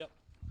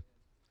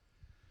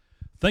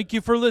Thank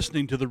you for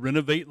listening to the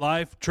Renovate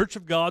Life Church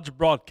of God's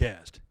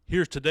broadcast.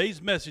 Here's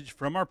today's message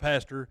from our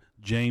pastor,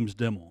 James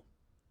Dimmel.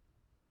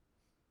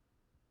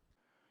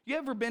 You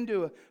ever been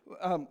to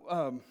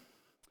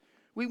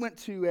we went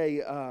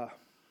to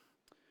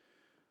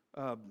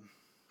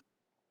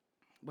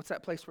what's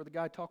that place where the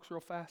guy talks real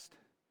fast?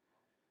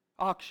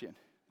 Auctioneer.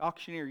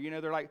 You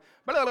know, they're like,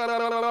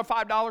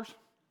 $5. And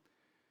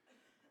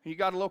you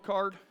got a little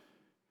card.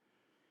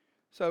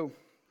 So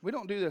we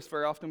don't do this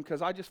very often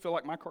because I just feel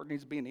like my card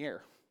needs to be in the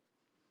air.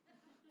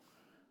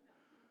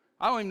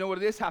 I don't even know what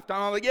it is half the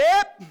time. I'm like,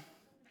 yep.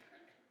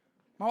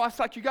 My wife's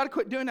like, you got to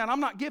quit doing that. I'm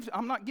not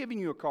giving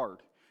you a card.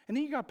 And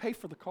then you got to pay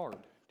for the card.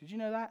 Did you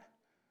know that?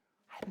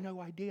 I had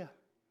no idea.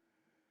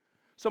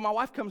 So my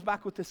wife comes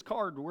back with this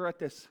card. We're at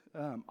this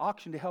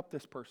auction to help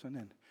this person.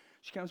 And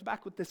she comes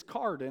back with this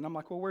card. And I'm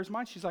like, well, where's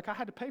mine? She's like, I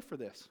had to pay for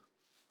this.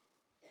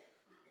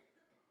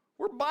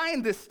 We're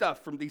buying this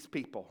stuff from these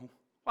people.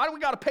 Why do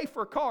we got to pay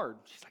for a card?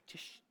 She's like,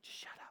 just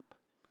shut up.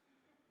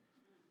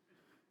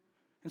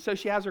 And so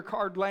she has her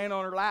card laying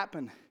on her lap.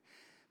 And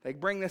they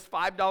bring this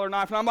 $5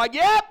 knife. And I'm like,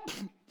 yep.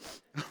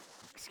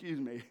 Excuse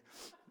me.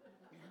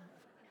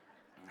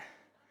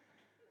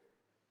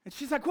 And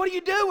she's like, what are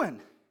you doing?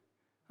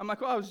 I'm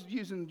like, well, I was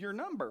using your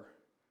number.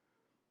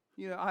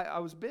 You know, I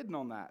was bidding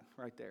on that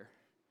right there.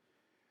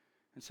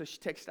 And so she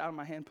takes it out of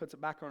my hand, puts it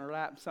back on her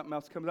lap, and something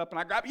else comes up, and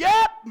I grab,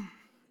 yep!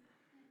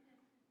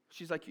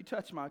 She's like, you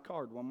touch my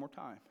card one more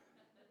time,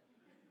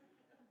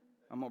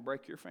 I'm going to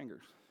break your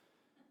fingers.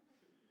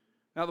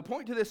 Now, the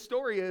point to this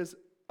story is,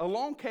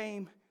 along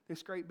came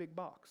this great big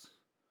box.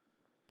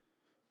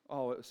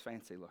 Oh, it was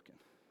fancy looking.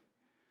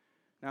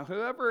 Now,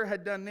 whoever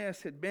had done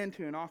this had been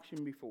to an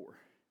auction before.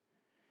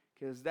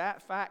 Because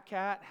that fat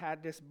cat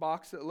had this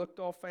box that looked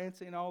all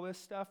fancy and all this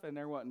stuff, and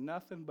there wasn't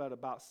nothing but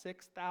about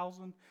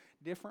 6,000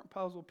 different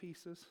puzzle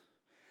pieces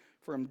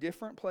from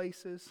different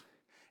places.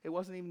 It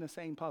wasn't even the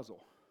same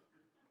puzzle.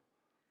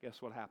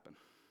 Guess what happened?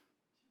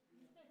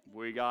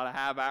 We got to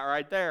have that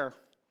right there.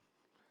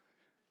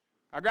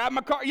 I grabbed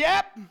my card.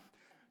 Yep.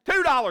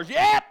 $2.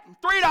 Yep.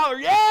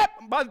 $3. Yep.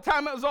 By the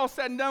time it was all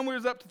said and done, we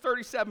was up to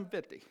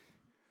 $37.50.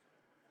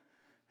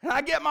 And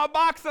I get my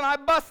box and I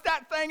bust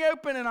that thing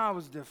open and I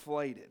was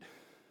deflated.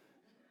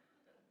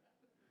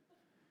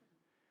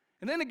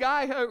 And then the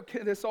guy,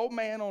 this old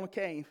man on a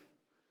cane,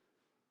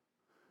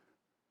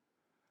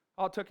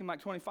 it took him like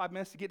 25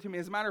 minutes to get to me.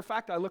 As a matter of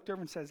fact, I looked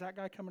over and said, is that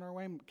guy coming our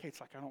way? And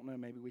Kate's like, I don't know,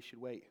 maybe we should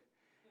wait.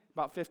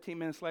 About 15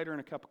 minutes later and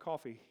a cup of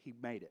coffee, he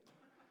made it.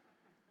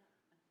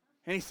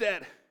 And he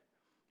said,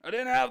 I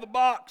didn't have the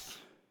box.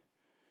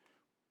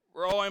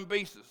 We're all in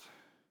pieces.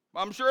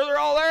 I'm sure they're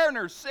all there and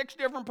there's 6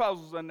 different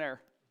puzzles in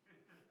there.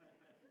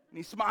 And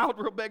he smiled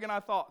real big, and I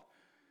thought,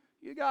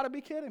 you got to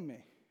be kidding me.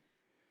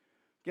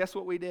 Guess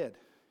what we did?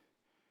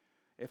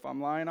 If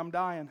I'm lying, I'm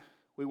dying.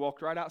 We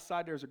walked right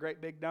outside. There's a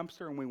great big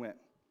dumpster, and we went,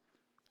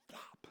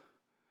 flop.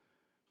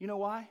 You know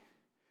why?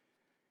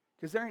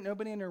 Because there ain't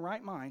nobody in their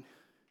right mind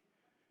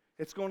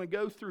that's going to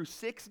go through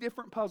 6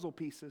 different puzzle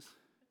pieces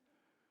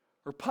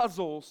or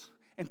puzzles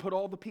and put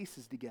all the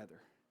pieces together.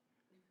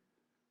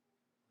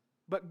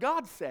 But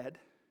God said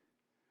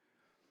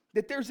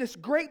that there's this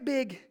great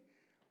big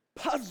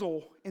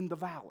puzzle in the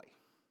valley.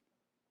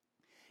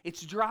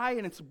 It's dry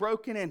and it's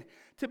broken, and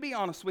to be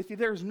honest with you,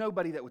 there's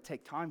nobody that would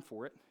take time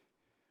for it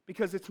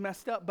because it's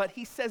messed up. But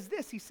he says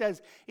this, he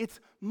says,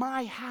 it's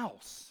my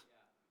house.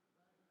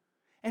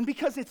 And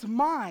because it's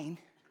mine,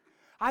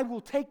 I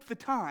will take the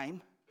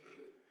time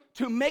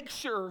to make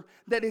sure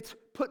that it's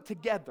put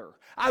together.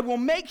 I will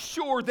make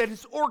sure that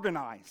it's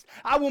organized.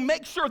 I will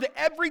make sure that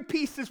every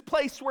piece is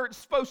placed where it's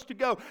supposed to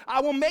go.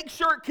 I will make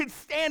sure it can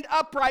stand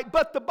upright.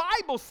 But the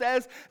Bible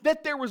says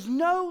that there was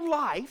no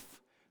life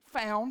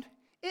found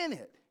in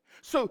it.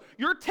 So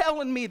you're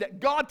telling me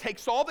that God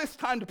takes all this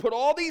time to put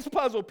all these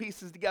puzzle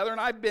pieces together, and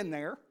I've been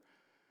there.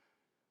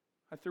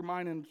 I threw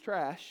mine in the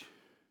trash.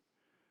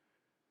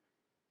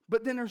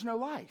 But then there's no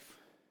life.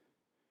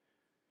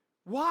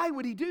 Why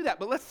would he do that?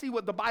 But let's see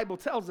what the Bible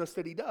tells us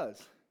that he does.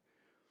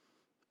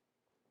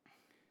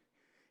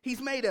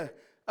 He's made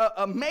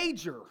a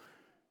major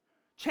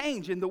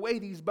change in the way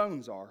these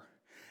bones are.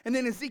 And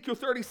then Ezekiel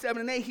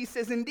 37:8, he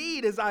says,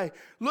 indeed, as I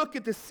look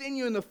at the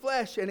sinew and the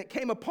flesh, and it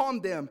came upon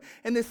them,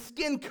 and the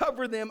skin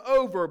covered them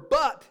over,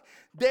 but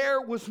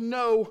there was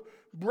no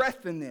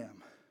breath in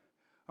them.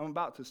 I'm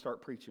about to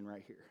start preaching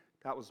right here.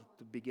 That was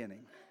the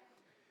beginning.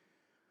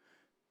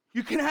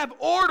 You can have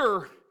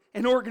order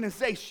and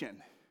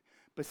organization,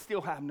 but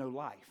still have no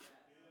life.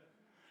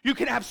 You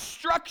can have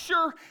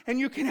structure and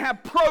you can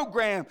have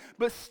program,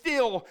 but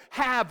still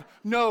have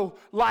no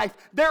life.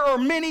 There are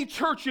many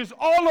churches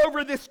all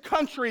over this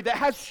country that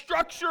have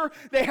structure,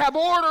 they have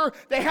order,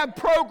 they have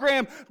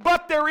program,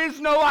 but there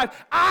is no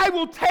life. I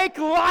will take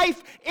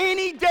life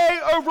any day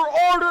over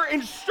order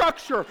and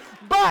structure.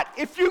 But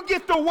if you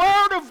get the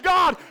Word of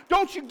God,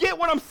 don't you get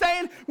what I'm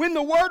saying? When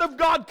the Word of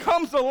God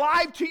comes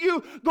alive to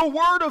you, the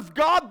Word of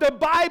God, the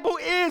Bible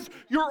is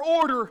your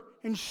order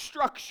and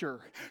structure.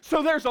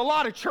 So there's a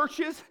lot of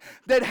churches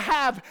that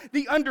have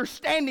the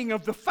understanding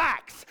of the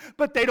facts,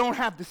 but they don't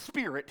have the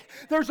Spirit.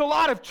 There's a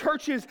lot of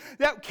churches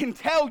that can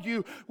tell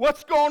you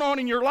what's going on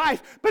in your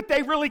life, but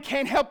they really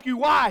can't help you.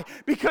 Why?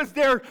 Because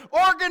they're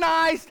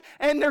organized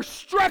and they're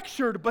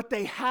structured, but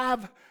they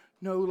have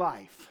no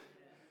life.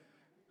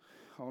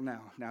 Oh,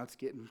 now it's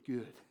getting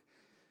good.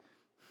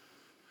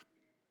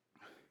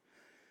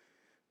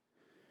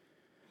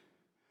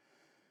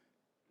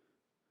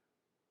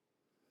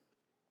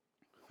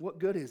 What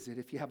good is it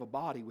if you have a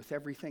body with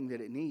everything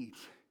that it needs,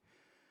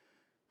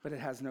 but it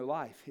has no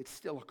life? It's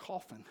still a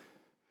coffin.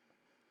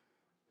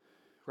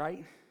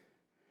 Right?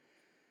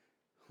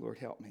 Lord,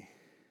 help me.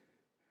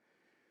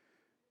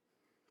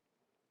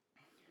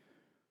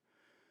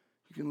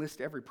 You can list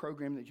every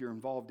program that you're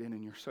involved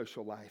in your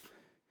social life.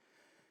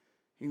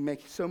 You can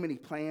make so many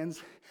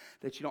plans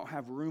that you don't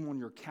have room on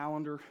your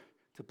calendar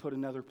to put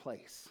another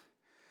place.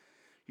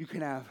 You can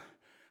have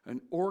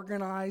an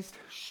organized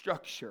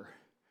structure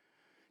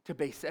to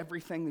base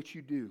everything that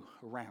you do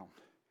around.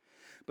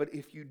 But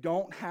if you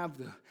don't have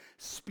the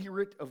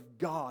Spirit of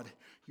God,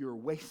 you're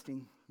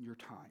wasting your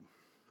time.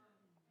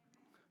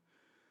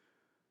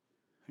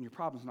 And your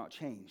problem's not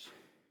changed.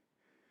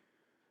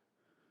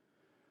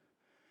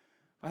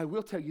 I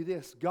will tell you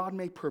this, God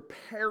may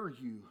prepare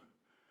you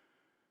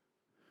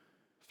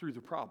through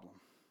the problem.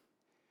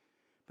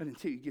 But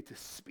until you get the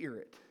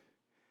Spirit,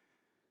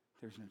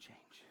 there's no change.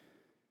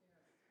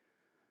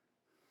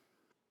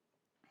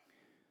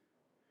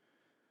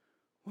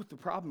 What the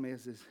problem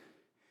is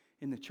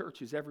in the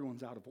church is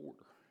everyone's out of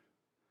order.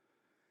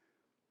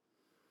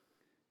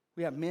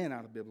 We have men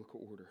out of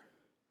biblical order.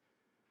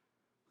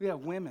 We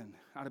have women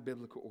out of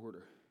biblical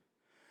order.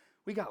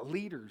 We got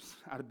leaders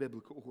out of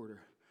biblical order.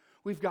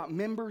 We've got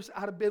members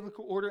out of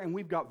biblical order, and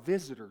we've got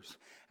visitors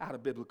out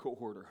of biblical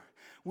order.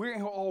 We're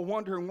all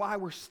wondering why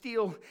we're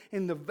still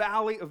in the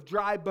valley of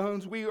dry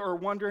bones. We are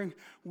wondering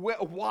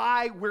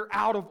why we're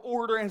out of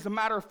order. As a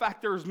matter of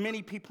fact, there's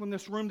many people in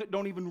this room that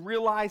don't even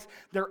realize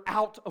they're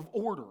out of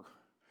order.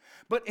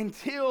 But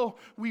until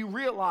we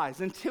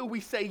realize, until we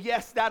say,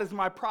 yes, that is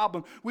my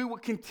problem, we will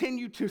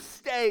continue to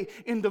stay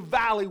in the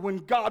valley when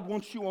God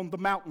wants you on the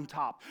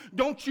mountaintop.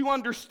 Don't you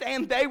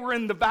understand? They were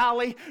in the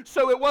valley,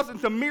 so it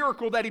wasn't the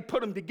miracle that He put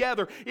them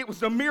together. It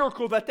was the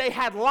miracle that they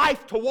had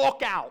life to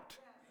walk out.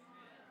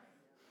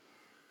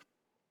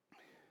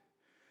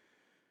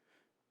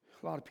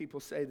 A lot of people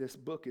say this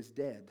book is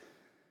dead.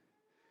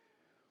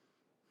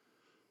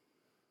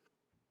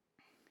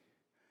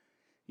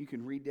 You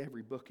can read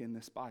every book in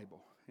this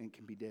Bible, and it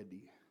can be dead to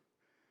you.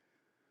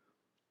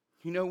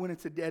 You know when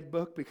it's a dead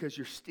book? Because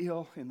you're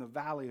still in the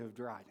valley of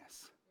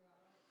dryness.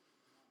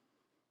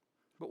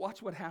 But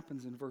watch what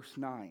happens in verse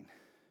 9.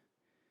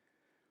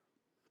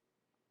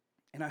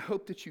 And I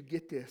hope that you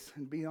get this.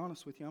 And be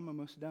honest with you, I'm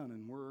almost done,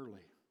 and we're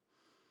early.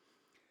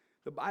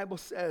 The Bible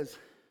says,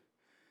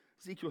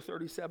 Ezekiel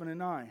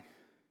 37:9,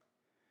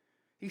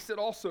 He said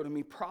also to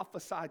me,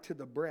 prophesy to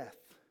the breath.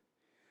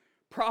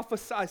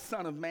 Prophesy,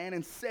 son of man,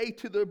 and say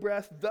to the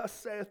breath, thus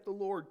saith the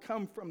Lord,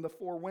 come from the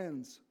four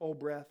winds, O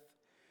breath,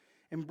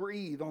 and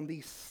breathe on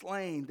these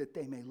slain that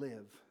they may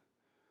live.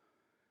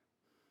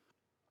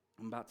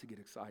 I'm about to get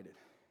excited.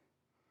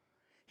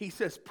 He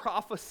says,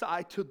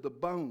 prophesy to the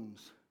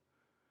bones.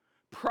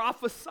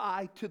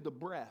 Prophesy to the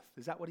breath.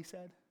 Is that what he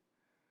said?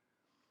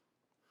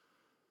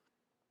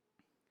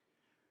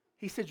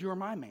 He said, you're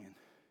my man.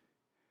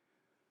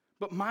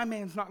 But my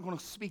man's not going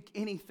to speak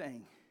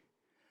anything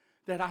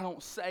that I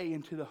don't say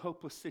into the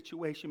hopeless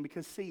situation.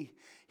 Because see,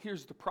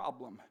 here's the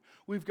problem.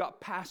 We've got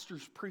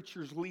pastors,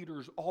 preachers,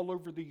 leaders all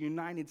over the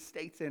United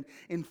States and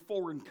in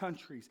foreign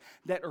countries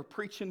that are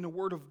preaching the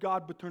Word of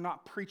God, but they're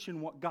not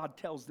preaching what God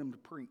tells them to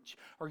preach.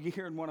 Are you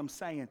hearing what I'm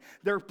saying?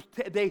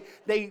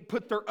 They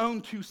put their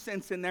own 2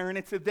 cents in there, and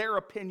it's their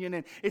opinion,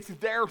 and it's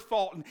their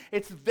thought, and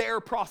it's their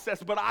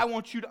process. But I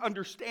want you to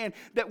understand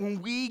that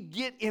when we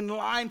get in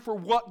line for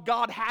what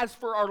God has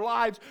for our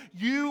lives,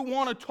 you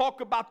want to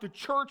talk about the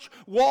church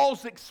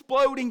walls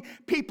exploding.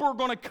 People are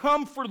going to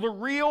come for the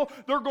real.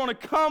 They're going to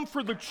come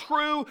for the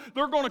true.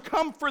 They're going to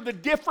come for the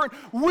different.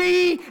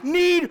 We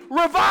need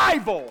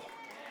revival.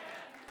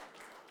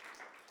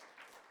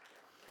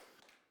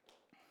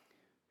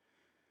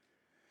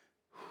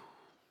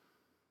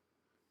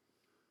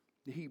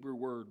 The Hebrew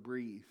word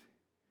breathe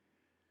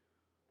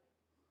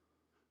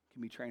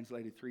can be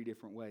translated 3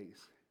 different ways.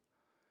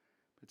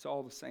 It's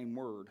all the same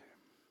word.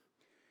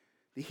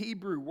 The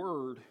Hebrew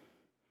word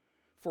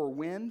for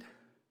wind,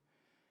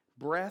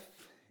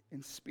 breath,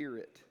 and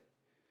spirit.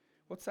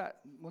 What's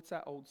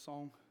that old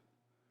song?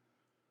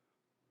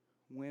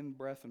 Wind,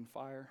 breath, and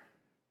fire.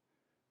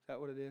 Is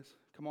that what it is?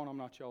 Come on, I'm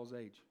not y'all's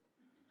age.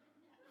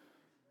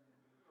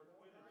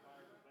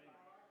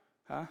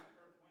 Huh?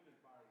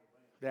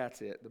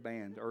 That's it, the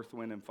band, Earth,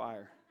 Wind, and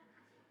Fire.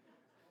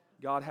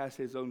 God has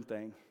His own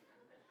thing.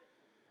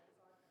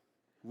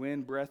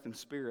 Wind, breath, and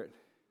spirit.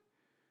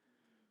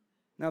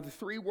 Now the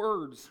 3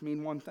 words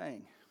mean one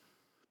thing.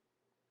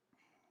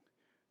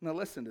 Now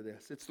listen to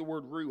this. It's the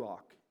word ruach.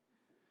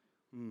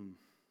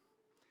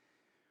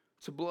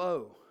 To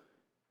blow,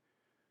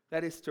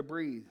 that is to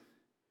breathe.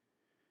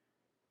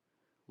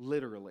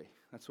 Literally,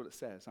 that's what it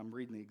says. I'm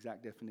reading the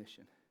exact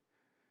definition.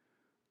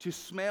 To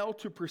smell,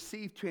 to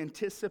perceive, to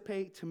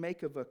anticipate, to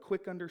make of a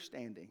quick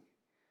understanding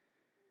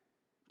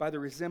by the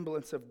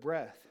resemblance of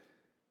breath.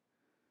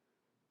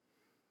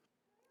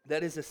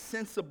 That is a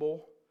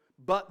sensible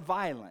but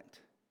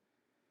violent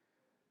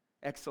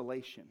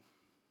exhalation.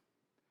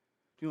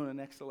 Do you know what an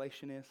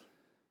exhalation is?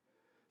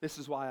 This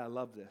is why I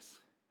love this.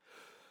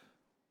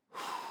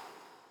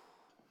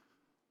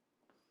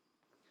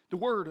 The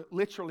word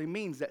literally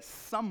means that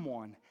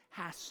someone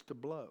has to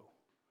blow.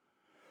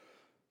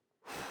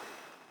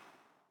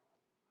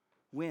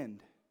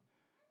 Wind,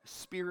 the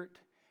Spirit,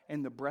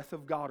 and the breath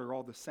of God are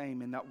all the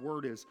same, and that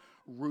word is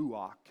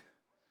ruach.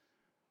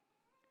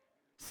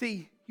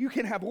 See, you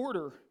can have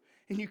order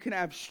and you can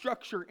have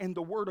structure, and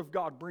the Word of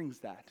God brings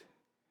that.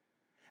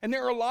 And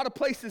there are a lot of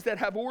places that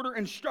have order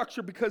and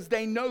structure because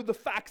they know the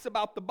facts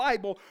about the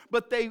Bible,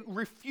 but they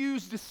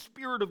refuse the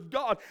Spirit of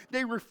God.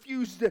 They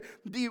refuse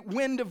the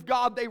wind of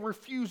God. They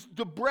refuse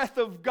the breath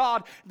of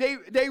God.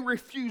 They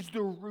refuse the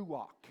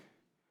ruach,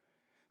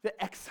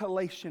 the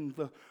exhalation,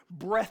 the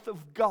breath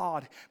of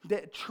God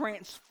that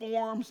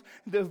transforms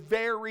the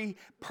very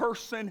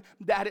person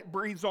that it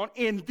breathes on.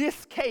 In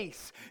this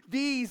case,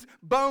 these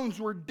bones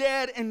were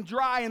dead and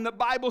dry, and the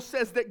Bible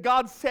says that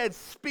God said,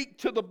 "Speak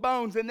to the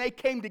bones," and they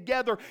came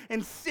together,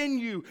 and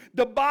sinew,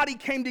 the body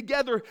came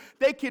together.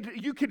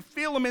 You could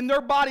feel them in their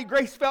body.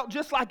 Grace felt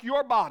just like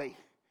your body,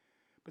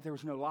 but there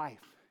was no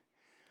life.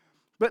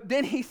 But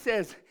then he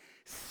says,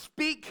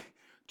 "Speak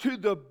to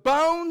the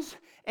bones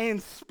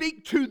and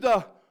speak to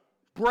the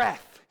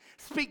breath.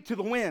 Speak to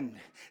the wind.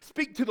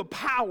 Speak to the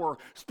power.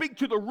 Speak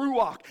to the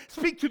ruach.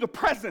 Speak to the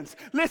presence."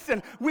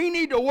 Listen, we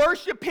need to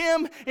worship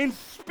Him in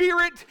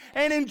spirit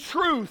and in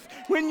truth.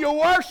 When you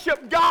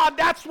worship God,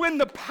 that's when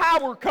the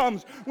power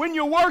comes. When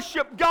you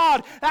worship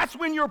God, that's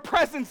when your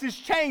presence is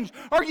changed.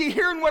 Are you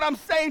hearing what I'm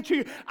saying to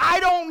you? I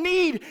don't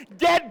need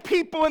dead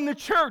people in the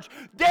church.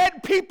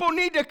 Dead people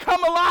need to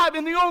come alive,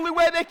 and the only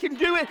way they can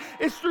do it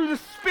is through the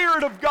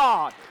Spirit of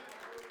God.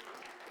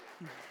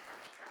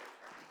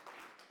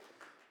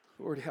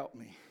 Lord, help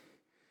me.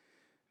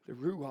 The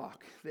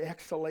ruach, the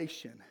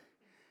exhalation.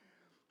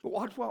 But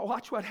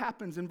watch what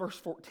happens in verse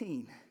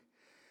 14.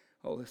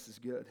 Oh, this is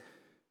good.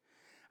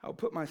 "I'll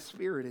put my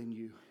spirit in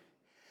you,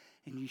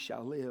 and you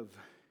shall live.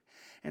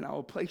 And I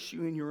will place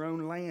you in your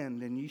own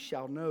land, and you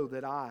shall know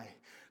that I,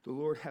 the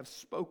Lord, have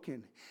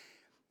spoken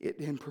it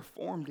and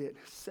performed it,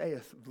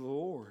 saith the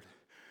Lord."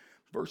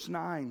 Verse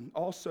 9,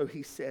 "Also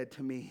he said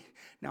to me,"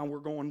 now we're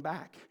going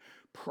back,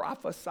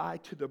 "Prophesy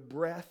to the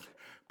breath,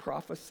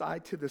 prophesy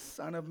to the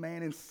Son of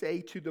Man, and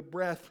say to the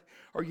breath,"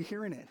 are you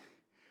hearing it?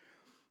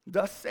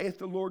 "Thus saith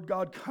the Lord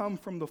God, come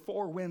from the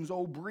four winds,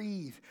 oh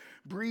breathe,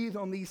 breathe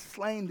on these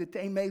slain that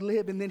they may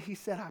live." And then he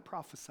said, I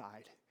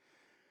prophesied.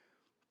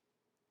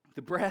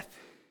 The breath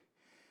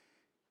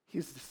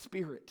is the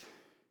Spirit.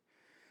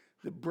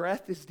 The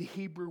breath is the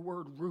Hebrew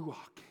word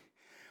ruach.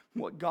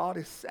 What God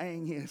is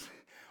saying is,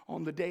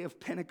 on the day of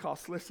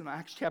Pentecost, listen,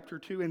 Acts chapter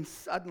 2, "And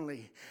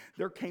suddenly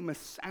there came a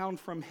sound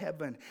from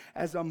heaven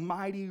as a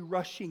mighty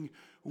rushing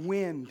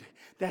wind."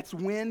 That's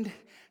wind,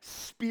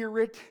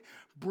 spirit,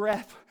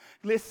 breath.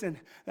 Listen,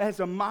 as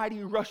a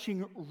mighty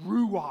rushing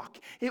ruach.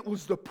 It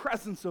was the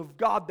presence of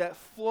God that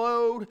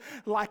flowed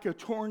like a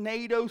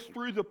tornado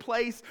through the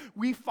place.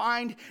 We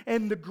find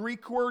in the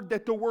Greek word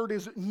that the word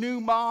is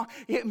pneuma.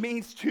 It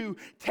means to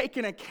take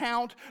an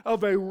account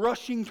of a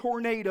rushing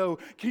tornado.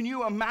 Can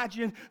you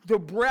imagine the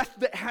breath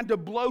that had to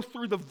blow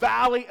through the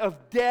valley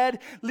of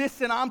dead?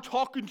 Listen, I'm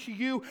talking to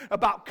you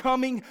about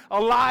coming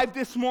alive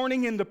this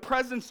morning in the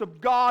presence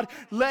of God,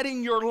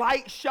 letting your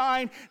light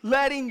shine,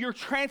 letting your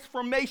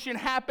transformation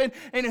happen.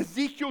 And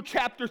Ezekiel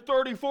chapter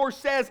 34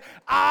 says,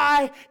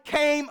 "I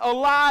came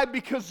alive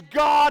because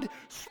God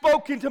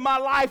spoke into my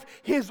life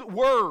His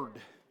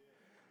word,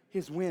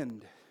 His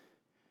wind."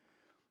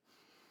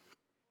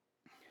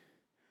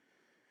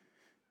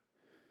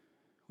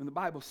 When the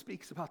Bible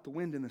speaks about the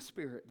wind and the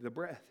Spirit, the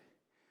breath,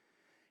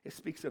 it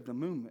speaks of the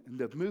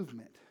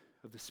movement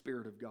of the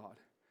Spirit of God.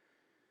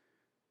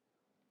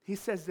 He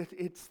says that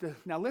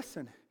now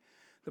listen,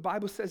 the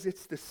Bible says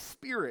it's the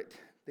Spirit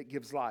that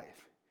gives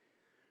life.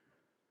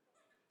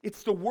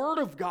 It's the Word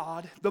of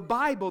God, the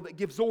Bible, that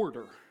gives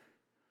order.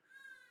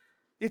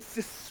 It's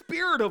the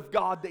Spirit of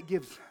God that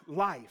gives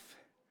life.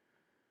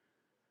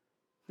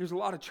 There's a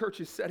lot of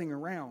churches sitting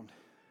around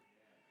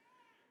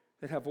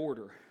that have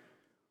order.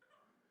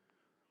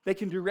 They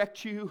can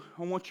direct you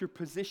on what your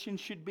position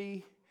should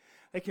be.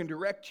 They can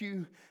direct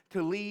you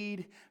to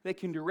lead. They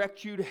can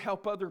direct you to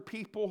help other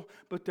people,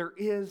 but there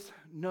is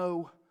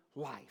no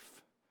life.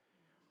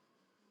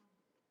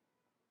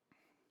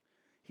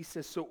 He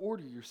says, so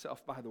order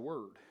yourself by the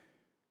word.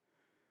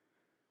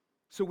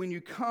 So when you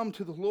come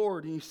to the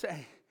Lord and you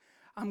say,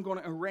 I'm going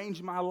to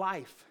arrange my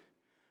life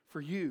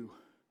for you.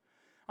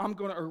 I'm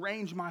going to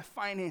arrange my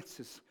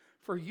finances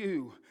for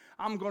you.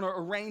 I'm going to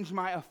arrange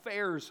my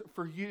affairs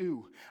for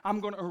you. I'm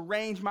going to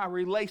arrange my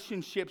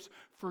relationships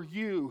for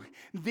you.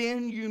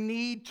 Then you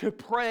need to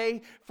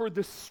pray for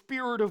the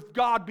Spirit of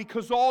God,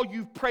 because all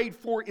you've prayed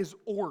for is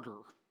order.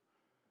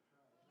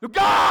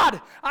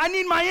 God, I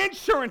need my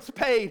insurance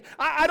paid.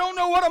 I don't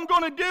know what I'm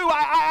going to do.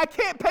 I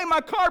can't pay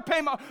my car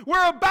payment.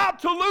 We're about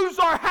to lose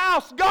our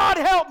house. God,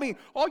 help me.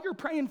 All you're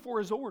praying for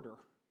is order.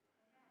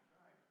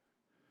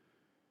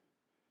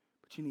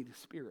 But you need the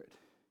Spirit.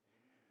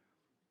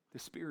 The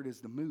Spirit is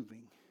the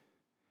moving.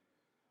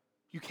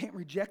 You can't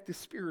reject the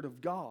Spirit of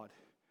God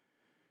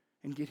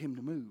and get Him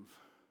to move.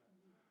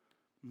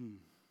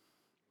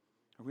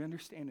 Are we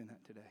understanding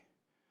that today?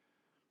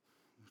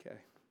 Okay.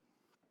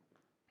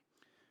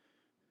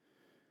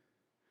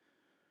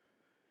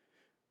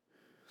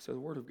 So the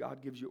Word of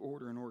God gives you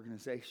order and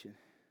organization.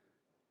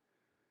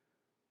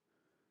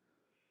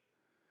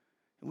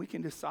 And we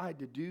can decide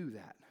to do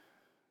that.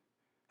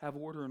 Have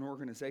order and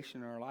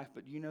organization in our life,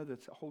 but you know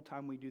that the whole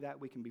time we do that,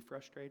 we can be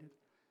frustrated.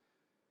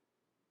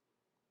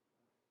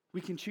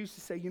 We can choose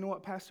to say, you know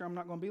what, Pastor, I'm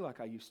not going to be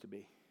like I used to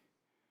be.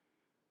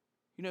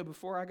 You know,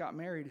 before I got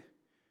married,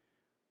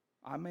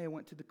 I may have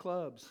went to the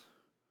clubs.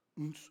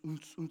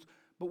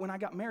 But when I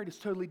got married, it's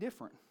totally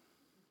different.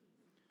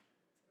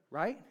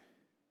 Right?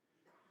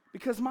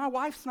 Because my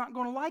wife's not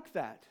going to like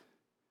that.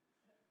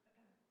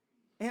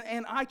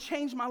 And I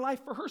changed my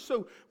life for her.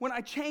 So when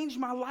I change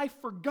my life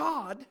for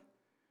God,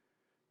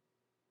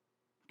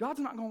 God's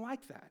not going to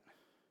like that.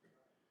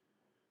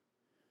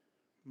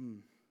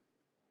 You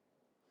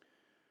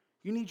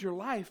need your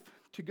life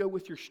to go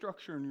with your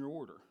structure and your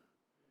order.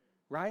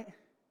 Right?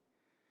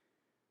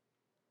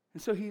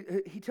 And so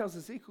he tells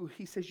Ezekiel,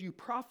 he says, you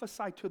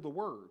prophesy to the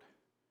word.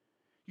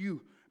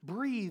 You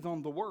breathe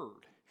on the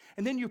word.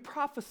 And then you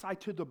prophesy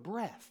to the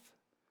breath.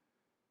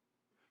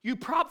 You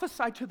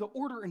prophesy to the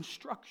order and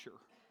structure.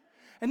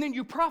 And then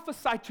you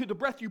prophesy to the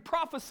breath. You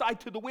prophesy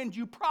to the wind.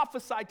 You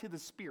prophesy to the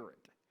Spirit.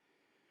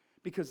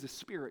 Because the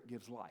Spirit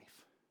gives life.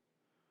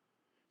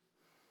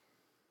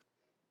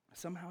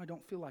 Somehow I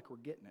don't feel like we're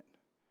getting it.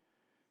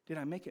 Did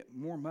I make it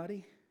more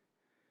muddy?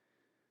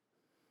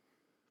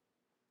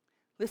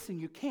 Listen,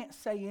 you can't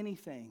say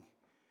anything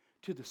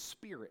to the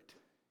Spirit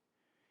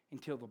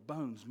until the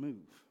bones move.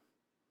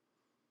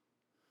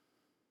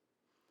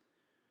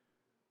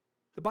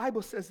 The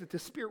Bible says that the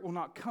Spirit will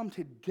not come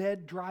to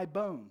dead, dry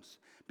bones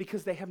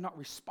because they have not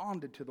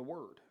responded to the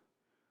Word.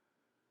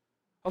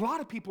 A lot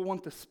of people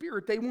want the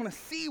Spirit. They want to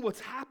see what's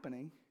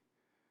happening,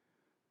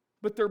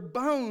 but their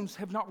bones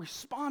have not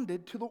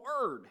responded to the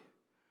Word.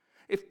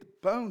 If the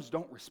bones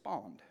don't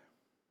respond,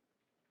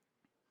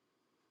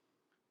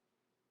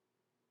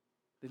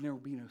 then there will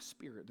be no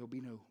Spirit. There will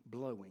be no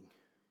blowing.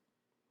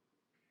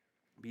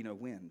 There will be no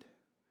wind.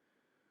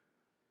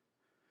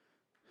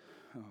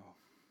 Oh.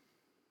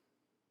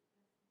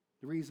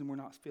 The reason we're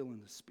not feeling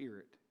the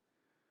Spirit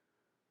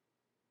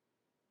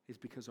is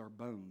because our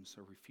bones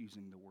are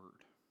refusing the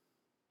Word.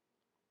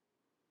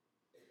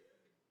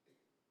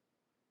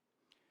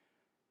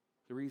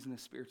 The reason the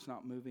Spirit's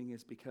not moving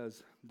is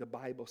because the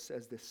Bible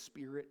says the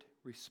Spirit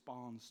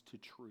responds to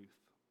truth.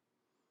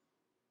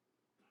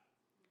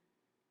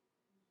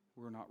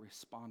 We're not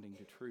responding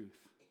to truth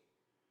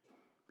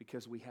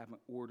because we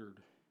haven't ordered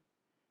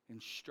and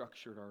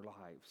structured our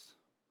lives.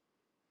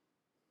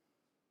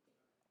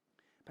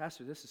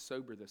 Pastor, this is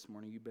sober this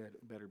morning. You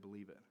better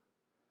believe it.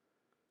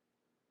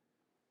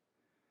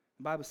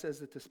 The Bible says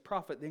that this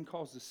prophet then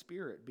calls the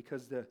Spirit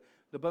because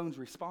the bones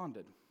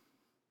responded.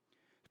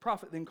 The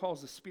prophet then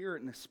calls the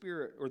Spirit, and the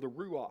Spirit, or the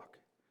Ruach,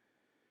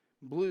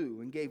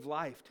 blew and gave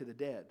life to the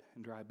dead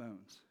and dry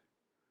bones.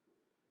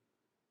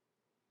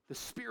 The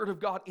Spirit of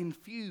God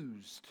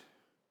infused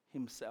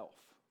Himself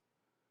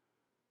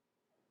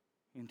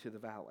into the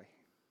valley.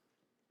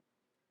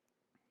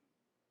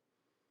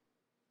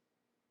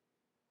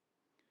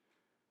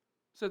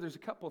 So there's a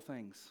couple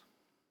things.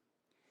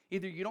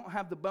 Either you don't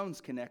have the bones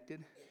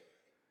connected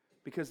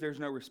because there's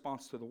no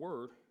response to the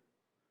Word,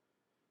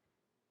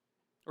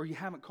 or you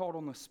haven't called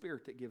on the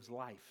Spirit that gives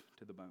life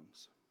to the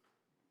bones.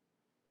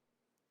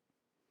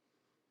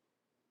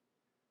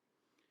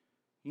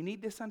 You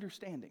need this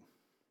understanding.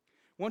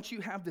 Once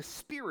you have the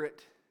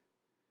Spirit,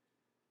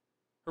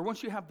 or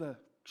once you have the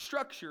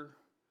structure,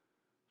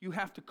 you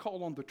have to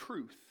call on the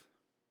truth,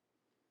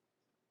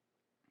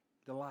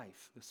 the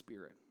life, the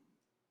Spirit.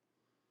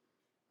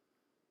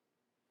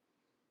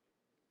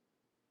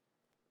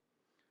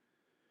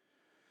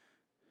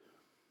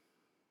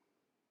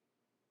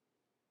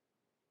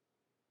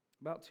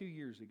 About 2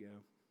 years ago,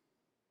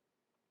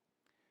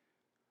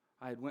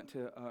 I had went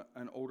to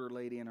an older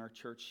lady in our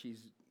church.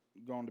 She's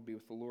gone to be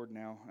with the Lord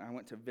now. I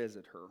went to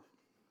visit her.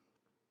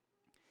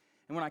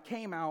 And when I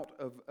came out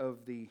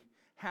of the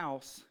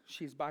house,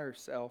 she's by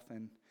herself,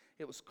 and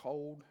it was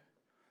cold,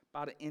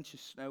 about 1 inch of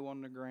snow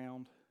on the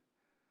ground.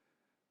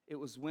 It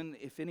was when,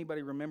 if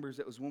anybody remembers,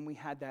 it was when we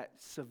had that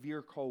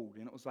severe cold,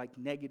 and it was like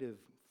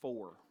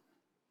 -4.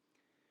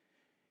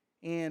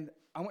 And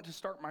I went to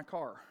start my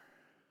car.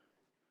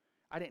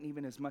 I didn't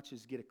even as much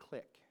as get a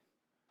click.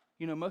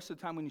 You know, most of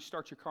the time when you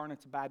start your car and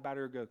it's a bad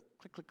battery, it'll go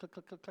click, click, click,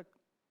 click, click, click.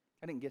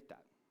 I didn't get that.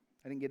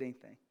 I didn't get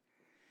anything.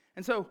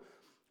 And so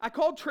I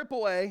called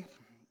AAA.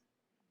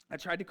 I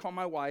tried to call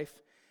my wife.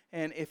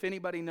 And if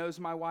anybody knows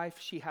my wife,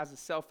 she has a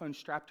cell phone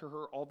strapped to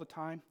her all the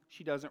time.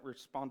 She doesn't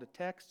respond to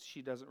texts.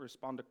 She doesn't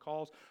respond to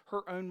calls.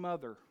 Her own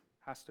mother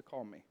has to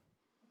call me.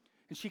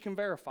 And she can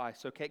verify.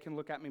 So Kate can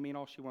look at me mean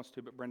all she wants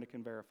to, but Brenda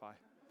can verify.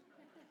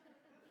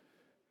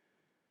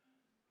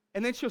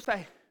 And then she'll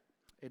say,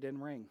 it didn't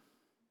ring.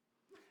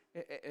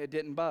 It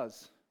didn't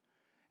buzz.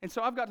 And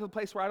so I've got to the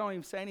place where I don't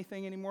even say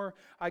anything anymore.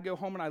 I go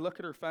home and I look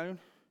at her phone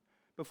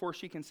before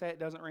she can say it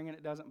doesn't ring and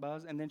it doesn't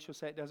buzz. And then she'll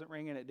say it doesn't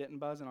ring and it didn't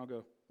buzz. And I'll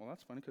go, well,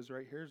 that's funny because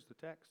right here's the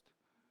text.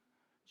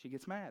 She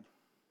gets mad.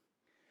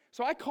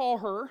 So I call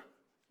her.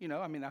 You know,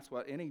 I mean, that's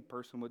what any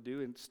person would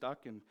do and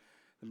stuck in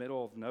the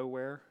middle of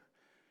nowhere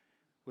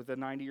with a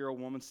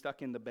 90-year-old woman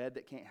stuck in the bed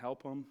that can't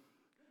help them.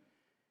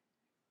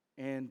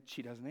 And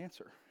she doesn't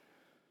answer,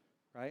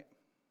 right?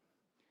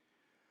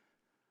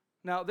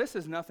 Now, this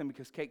is nothing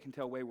because Kate can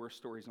tell way worse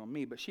stories on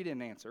me, but she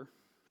didn't answer.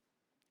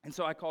 And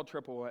so I called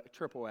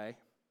AAA.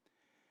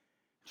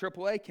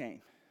 AAA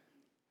came.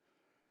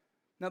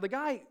 Now, the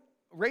guy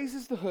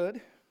raises the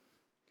hood.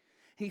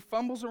 He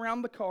fumbles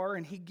around the car,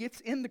 and he gets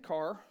in the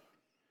car.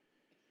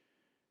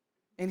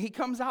 And he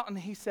comes out, and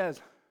he says,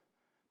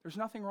 there's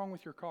nothing wrong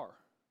with your car.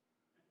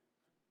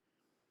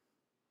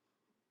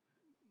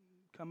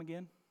 Come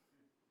again?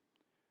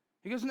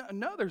 He goes,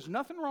 no, there's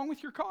nothing wrong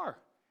with your car.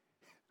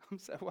 I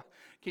said, well,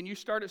 can you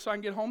start it so I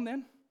can get home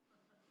then?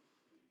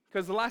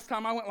 Because the last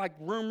time I went like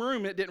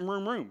room, it didn't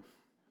room,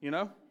 you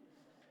know?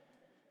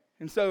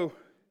 And so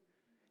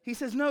he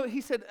says, no, he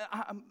said,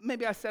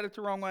 maybe I said it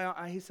the wrong way.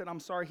 He said, I'm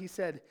sorry. He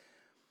said,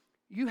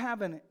 you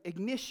have an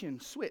ignition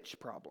switch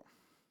problem.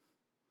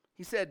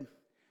 He said,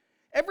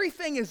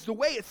 everything is the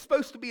way it's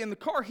supposed to be in the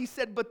car. He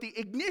said, but the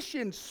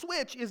ignition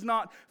switch is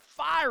not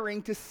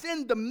firing to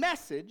send the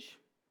message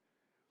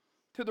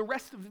to the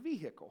rest of the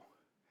vehicle.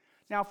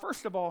 Now,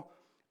 first of all,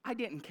 I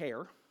didn't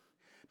care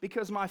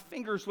because my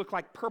fingers looked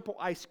like purple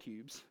ice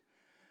cubes.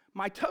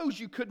 My toes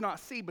you could not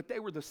see, but they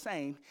were the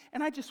same.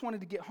 And I just wanted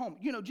to get home.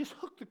 You know, just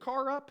hook the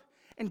car up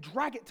and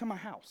drag it to my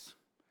house.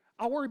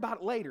 I'll worry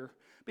about it later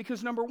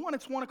because number one,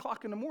 it's 1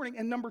 o'clock in the morning.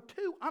 And number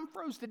two, I'm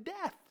froze to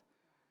death.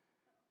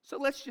 So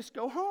let's just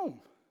go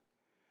home.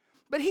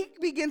 But he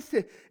begins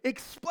to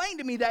explain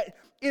to me that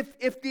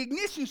if the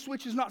ignition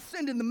switch is not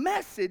sending the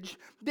message,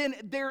 then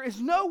there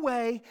is no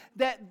way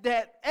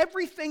that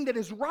everything that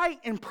is right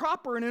and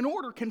proper and in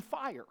order can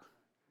fire.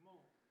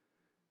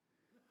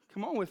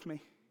 Come on with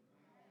me.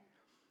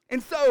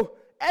 And so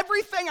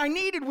everything I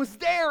needed was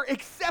there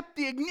except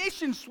the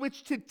ignition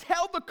switch to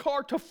tell the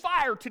car to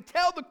fire, to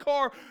tell the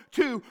car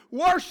to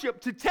worship,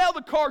 to tell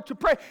the car to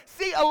pray.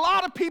 See, a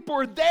lot of people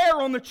are there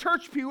on the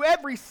church pew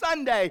every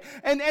Sunday,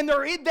 and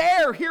they're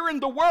there hearing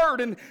the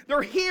word, and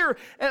they're here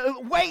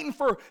waiting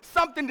for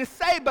something to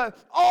say, but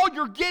all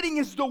you're getting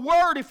is the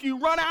word if you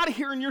run out of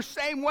here in your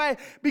same way,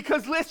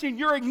 because listen,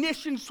 your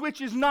ignition switch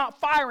is not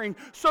firing,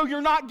 so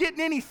you're not getting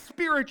any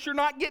spirit, you're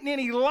not getting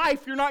any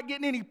life, you're not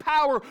getting any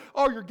power,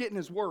 all you're getting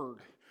is word.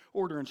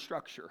 Order and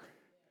structure.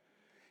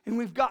 And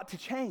we've got to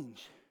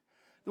change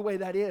the way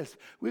that is.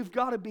 We've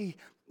got to be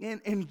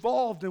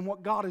involved in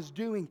what God is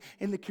doing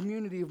in the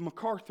community of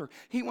MacArthur.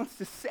 He wants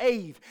to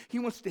save. He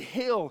wants to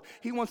heal.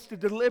 He wants to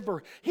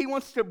deliver. He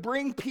wants to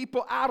bring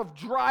people out of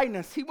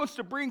dryness. He wants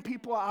to bring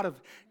people out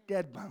of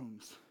dead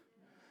bones.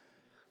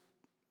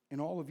 And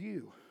all of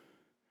you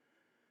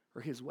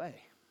are His way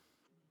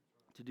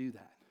to do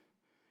that.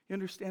 You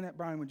understand that,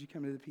 Brian? Would you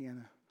come to the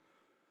piano?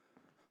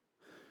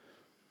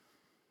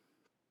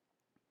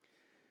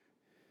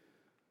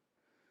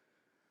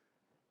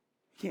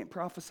 You can't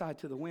prophesy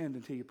to the wind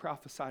until you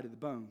prophesy to the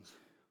bones.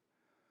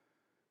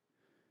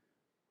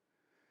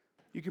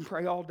 You can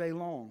pray all day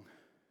long.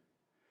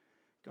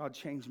 God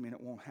changed me and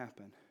it won't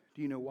happen.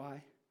 Do you know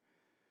why?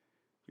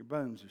 Your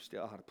bones are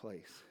still out of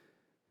place.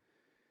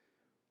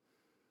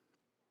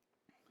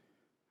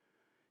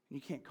 And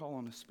you can't call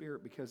on the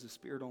Spirit because the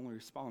Spirit only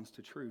responds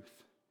to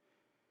truth.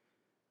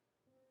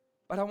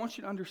 But I want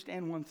you to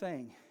understand one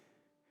thing.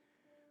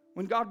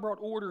 When God brought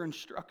order and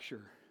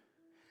structure,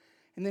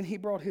 and then He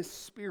brought His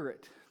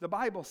Spirit. The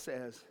Bible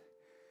says,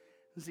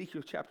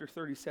 Ezekiel chapter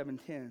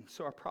 37:10,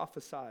 so I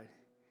prophesied,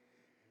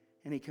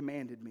 and He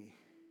commanded me,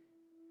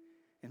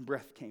 and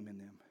breath came in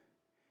them,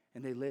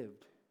 and they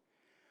lived.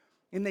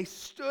 And they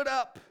stood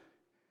up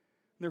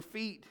on their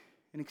feet,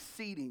 an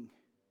exceeding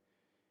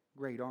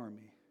great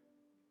army.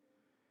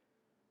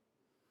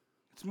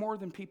 It's more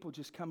than people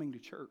just coming to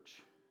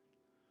church.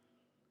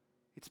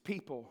 It's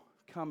people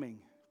coming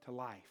to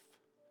life.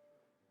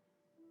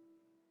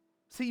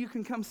 See, you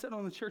can come sit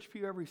on the church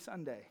pew every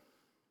Sunday.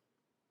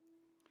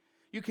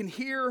 You can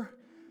hear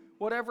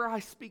whatever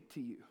I speak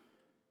to you.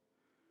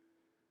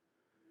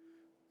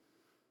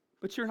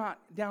 But you're not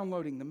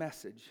downloading the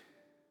message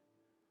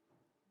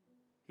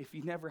if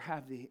you never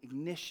have the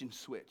ignition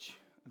switch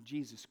of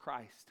Jesus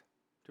Christ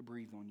to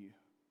breathe on you.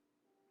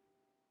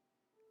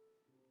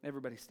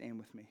 Everybody stand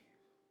with me.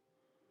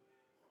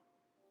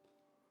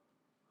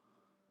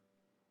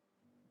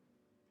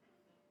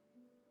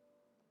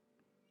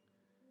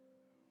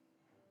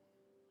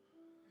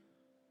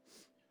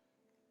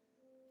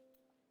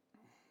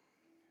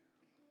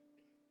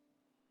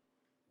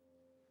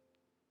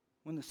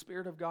 when the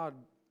Spirit of God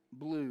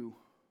blew,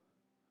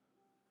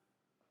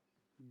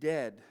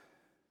 dead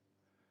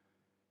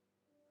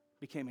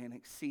became an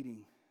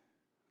exceedingly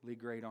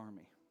great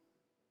army.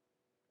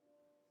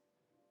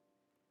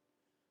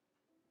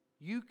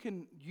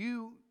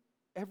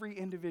 Every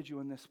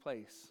individual in this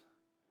place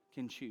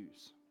can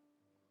choose.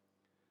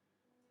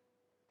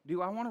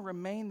 Do I want to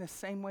remain the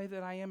same way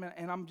that I am?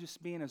 And I'm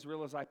just being as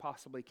real as I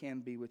possibly can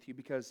be with you,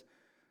 because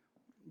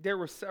there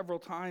were several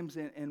times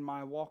in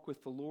my walk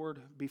with the Lord,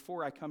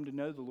 before I come to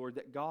know the Lord,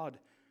 that God,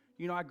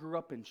 I grew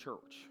up in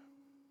church.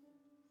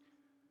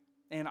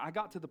 And I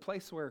got to the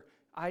place where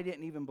I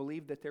didn't even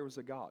believe that there was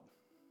a God.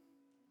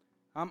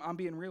 I'm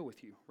being real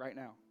with you right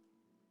now.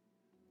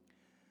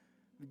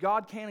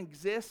 God can't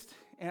exist,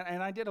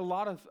 and I had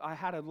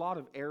a lot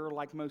of error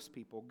like most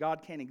people.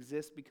 God can't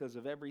exist because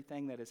of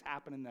everything that is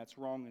happening that's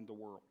wrong in the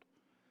world.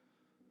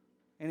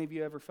 Any of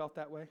you ever felt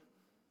that way?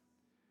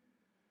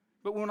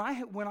 But when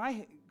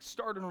I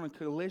started on a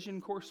collision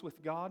course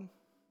with God,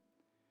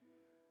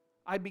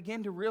 I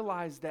began to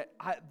realize that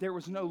there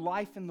was no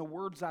life in the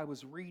words I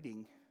was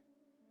reading,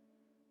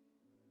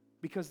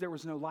 because there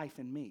was no life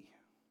in me.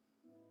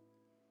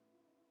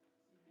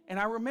 And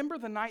I remember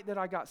the night that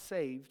I got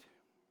saved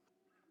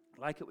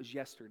like it was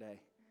yesterday.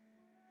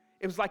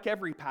 It was like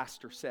every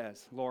pastor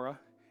says, Laura.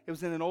 It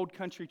was in an old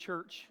country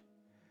church,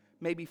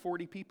 maybe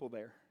 40 people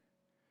there.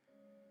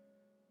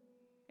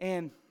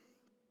 And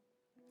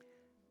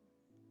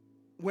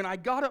when I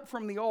got up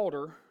from the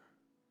altar,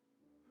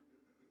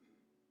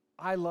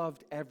 I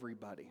loved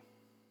everybody.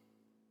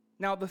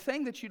 Now, the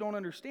thing that you don't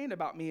understand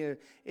about me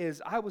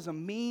is I was a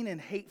mean and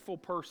hateful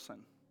person.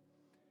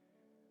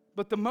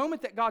 But the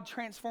moment that God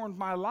transformed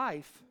my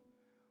life,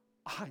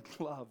 I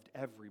loved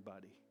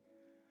everybody.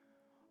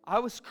 I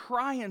was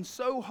crying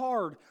so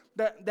hard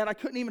that I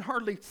couldn't even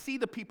hardly see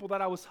the people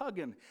that I was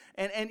hugging.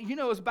 And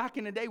it was back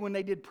in the day when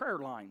they did prayer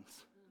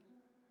lines.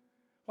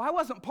 Well, I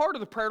wasn't part of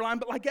the prayer line,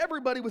 but like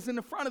everybody was in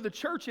the front of the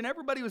church and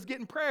everybody was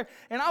getting prayer.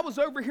 And I was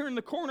over here in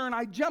the corner, and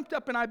I jumped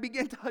up and I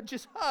began to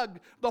just hug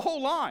the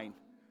whole line.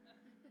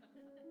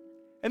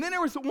 And then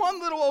there was one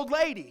little old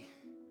lady,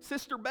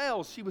 Sister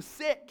Bells. She was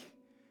sick,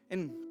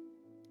 and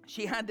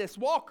she had this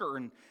walker,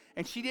 and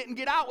she didn't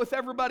get out with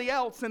everybody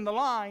else in the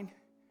line.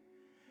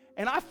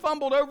 And I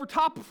fumbled over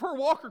top of her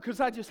walker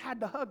because I just had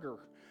to hug her.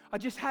 I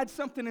just had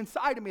something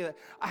inside of me that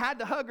I had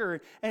to hug her.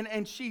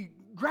 And she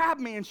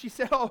grabbed me and she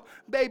said, "Oh,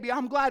 baby,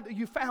 I'm glad that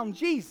you found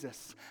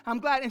Jesus. I'm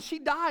glad." And she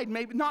died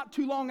maybe not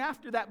too long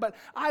after that. But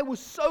I was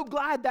so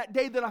glad that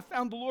day that I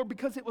found the Lord,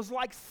 because it was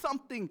like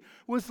something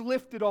was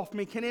lifted off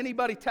me. Can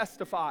anybody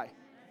testify?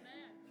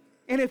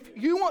 And if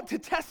you want to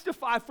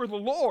testify for the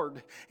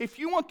Lord, if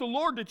you want the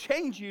Lord to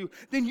change you,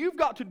 then you've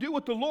got to do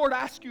what the Lord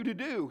asks you to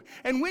do.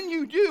 And when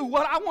you do,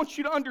 what I want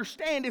you to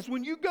understand is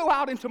when you go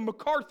out into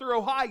MacArthur,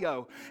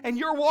 Ohio, and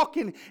you're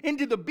walking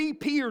into the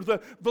BP or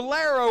the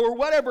Valero or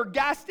whatever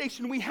gas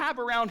station we have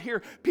around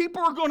here,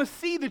 people are going to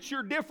see that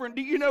you're different.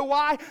 Do you know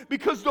why?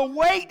 Because the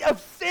weight of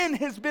sin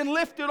has been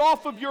lifted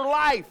off of your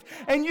life.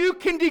 And you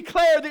can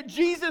declare that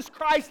Jesus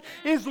Christ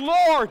is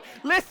Lord.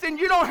 Listen,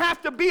 you don't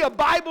have to be a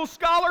Bible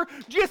scholar.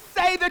 Just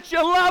say that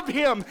you love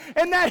Him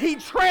and that He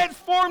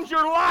transforms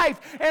your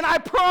life. And I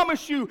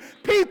promise you,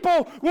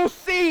 people will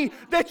see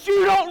that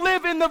you don't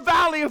live in the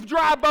valley of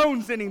dry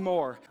bones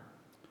anymore.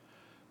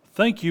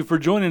 Thank you for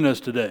joining us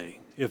today.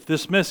 If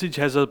this message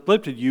has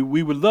uplifted you,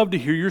 we would love to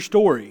hear your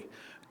story.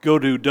 Go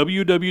to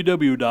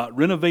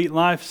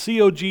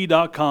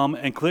www.renovatelife.cog.com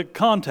and click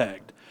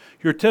Contact.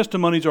 Your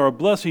testimonies are a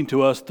blessing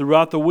to us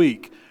throughout the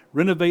week.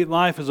 Renovate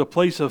Life is a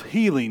place of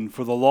healing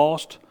for the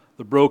lost,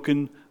 the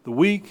broken, the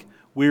weak,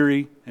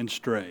 weary, and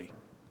stray.